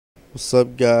What's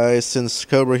up, guys? Since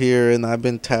Cobra here, and I've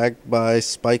been tagged by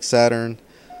Spike Saturn.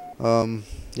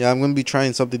 Yeah, I'm gonna be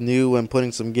trying something new and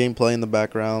putting some gameplay in the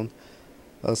background.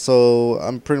 So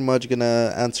I'm pretty much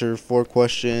gonna answer 4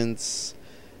 questions,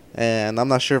 and I'm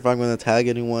not sure if I'm gonna tag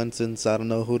anyone since I don't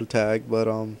know who to tag. But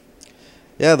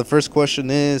yeah, the first question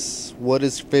is, what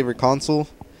is your favorite console?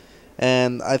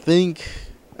 And I think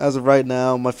as of right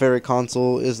now, my favorite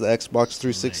console is the Xbox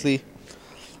 360.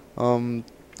 Um,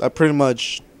 I pretty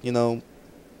much,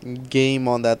 game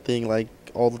on that thing like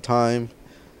all the time.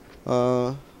 Uh,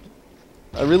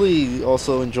 I really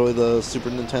also enjoy the Super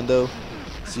Nintendo.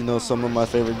 So, some of my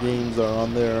favorite games are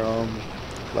on there,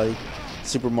 like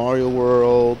Super Mario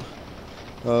World,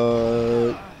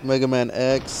 Mega Man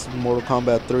X, Mortal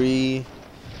Kombat 3,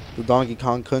 the Donkey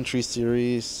Kong Country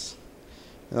series.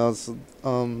 Some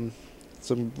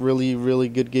really, really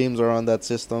good games are on that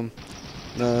system.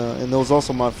 And it was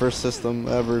also my first system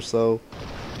ever, so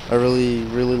I really,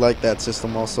 really like that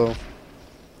system also.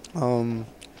 Um,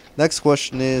 Next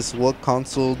question is, what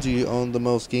console do you own the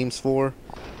most games for?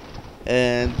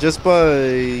 And just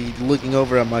by looking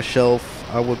over at my shelf,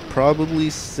 I would probably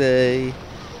say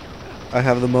I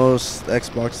have the most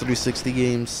Xbox 360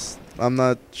 games. I'm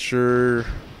not sure.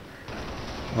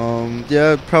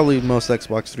 Yeah, probably most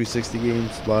Xbox 360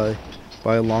 games by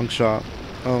a long shot.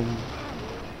 Um,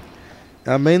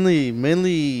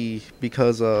 mainly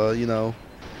because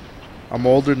I'm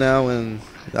older now, and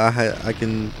I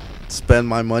can spend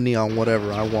my money on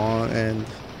whatever I want, and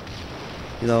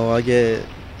I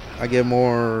get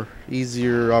more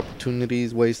easier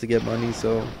opportunities, ways to get money,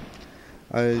 so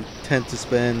I tend to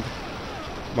spend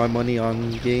my money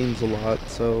on games a lot.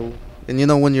 So,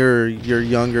 and when you're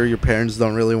younger, your parents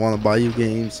don't really want to buy you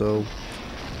games, so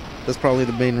that's probably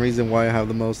the main reason why I have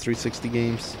the most 360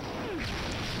 games.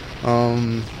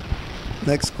 Um,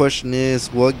 Next question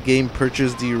is, what game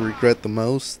purchase do you regret the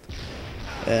most?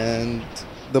 And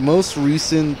the most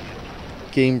recent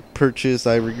game purchase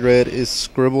I regret is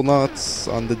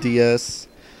Scribblenauts on the DS.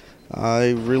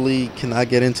 I really cannot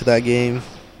get into that game.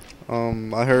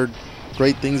 I heard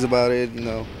great things about it.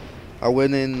 I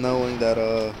went in knowing that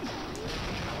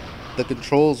the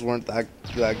controls weren't that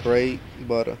great,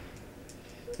 but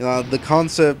the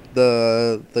concept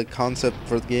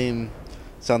for the game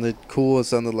sounded cool. It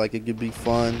sounded like it could be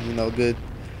fun.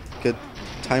 Good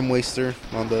time waster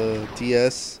on the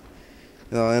DS.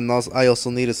 And also, I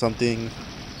also needed something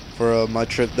for my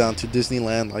trip down to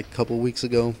Disneyland like a couple weeks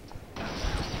ago.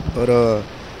 But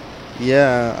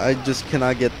yeah, I just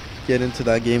cannot get into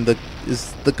that game.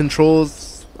 The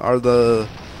controls are the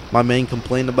my main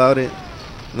complaint about it.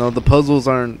 The puzzles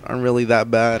aren't really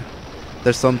that bad.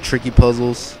 There's some tricky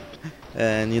puzzles,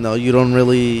 and you don't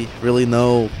really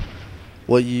know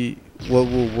what you what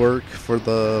will work for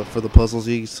the puzzles.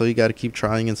 So you got to keep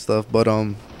trying and stuff. But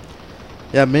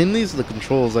yeah, mainly it's the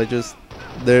controls.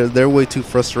 They're way too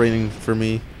frustrating for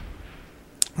me.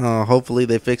 Hopefully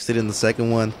they fixed it in the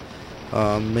second one.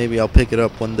 Maybe I'll pick it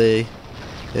up one day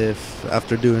if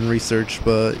after doing research.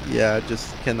 But yeah, I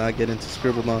just cannot get into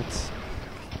Scribblenauts.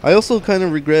 I also kind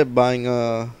of regret buying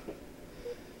the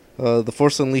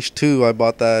Force Unleashed 2. I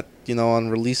bought that on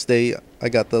release date. I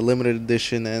got the limited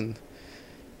edition, and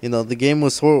the game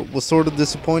was sort of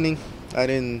disappointing.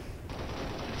 I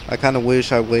kind of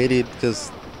wish I waited,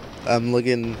 because I'm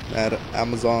looking at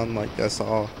Amazon. Like, I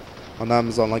saw on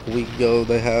Amazon like a week ago,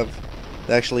 they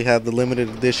actually have the limited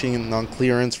edition on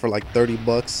clearance for like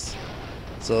 $30.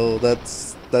 So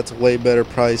that's a way better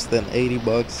price than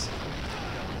 $80.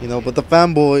 But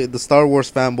the Star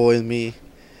Wars fanboy in me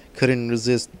couldn't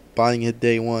resist buying it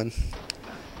day one.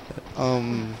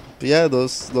 But yeah,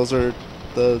 those are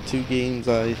the two games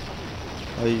I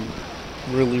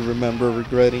really remember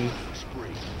regretting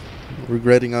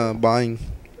buying.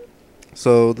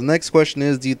 So the next question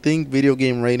is, do you think video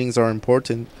game ratings are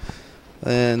important?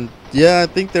 And yeah, I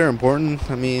think they're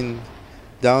important. I mean,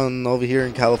 down over here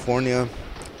in California,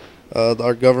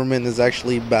 our government is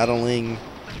actually battling.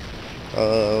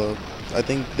 I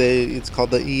think it's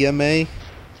called the EMA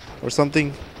or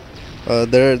something.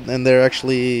 They're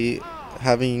actually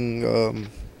having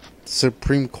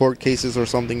Supreme Court cases or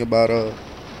something about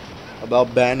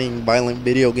banning violent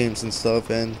video games and stuff.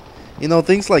 And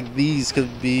things like these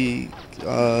could be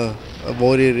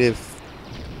avoided if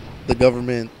the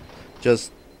government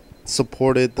just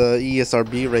supported the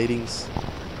ESRB ratings.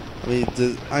 I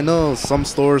mean, I know some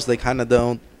stores, they kind of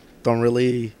don't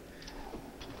really,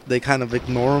 they kind of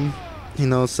ignore them.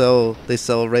 They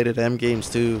sell rated M games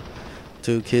to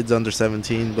kids under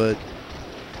 17. But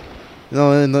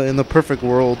in the perfect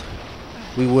world,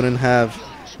 we wouldn't have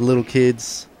little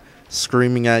kids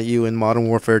screaming at you in Modern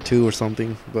Warfare 2 or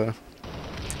something. But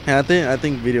yeah, I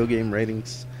think video game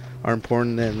ratings are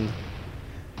important, and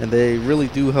they really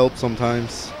do help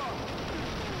sometimes.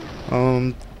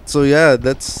 So yeah,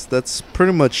 that's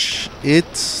pretty much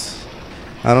it.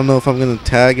 I don't know if I'm gonna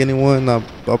tag anyone.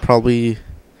 I'll probably.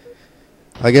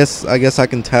 I guess I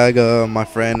can tag my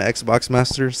friend Xbox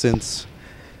Master, since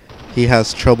he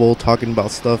has trouble talking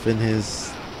about stuff in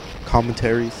his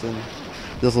commentaries, and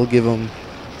this will give him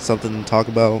something to talk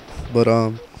about. But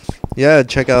yeah,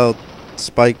 check out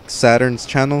Spike Saturn's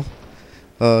channel.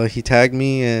 He tagged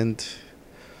me, and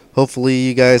hopefully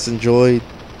you guys enjoyed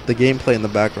the gameplay in the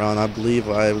background. I believe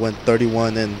I went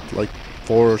 31 and like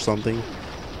 4 or something.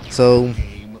 So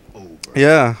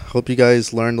yeah, hope you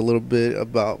guys learned a little bit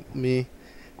about me,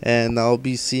 and I'll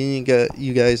be seeing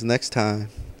you guys next time.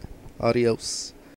 Adios.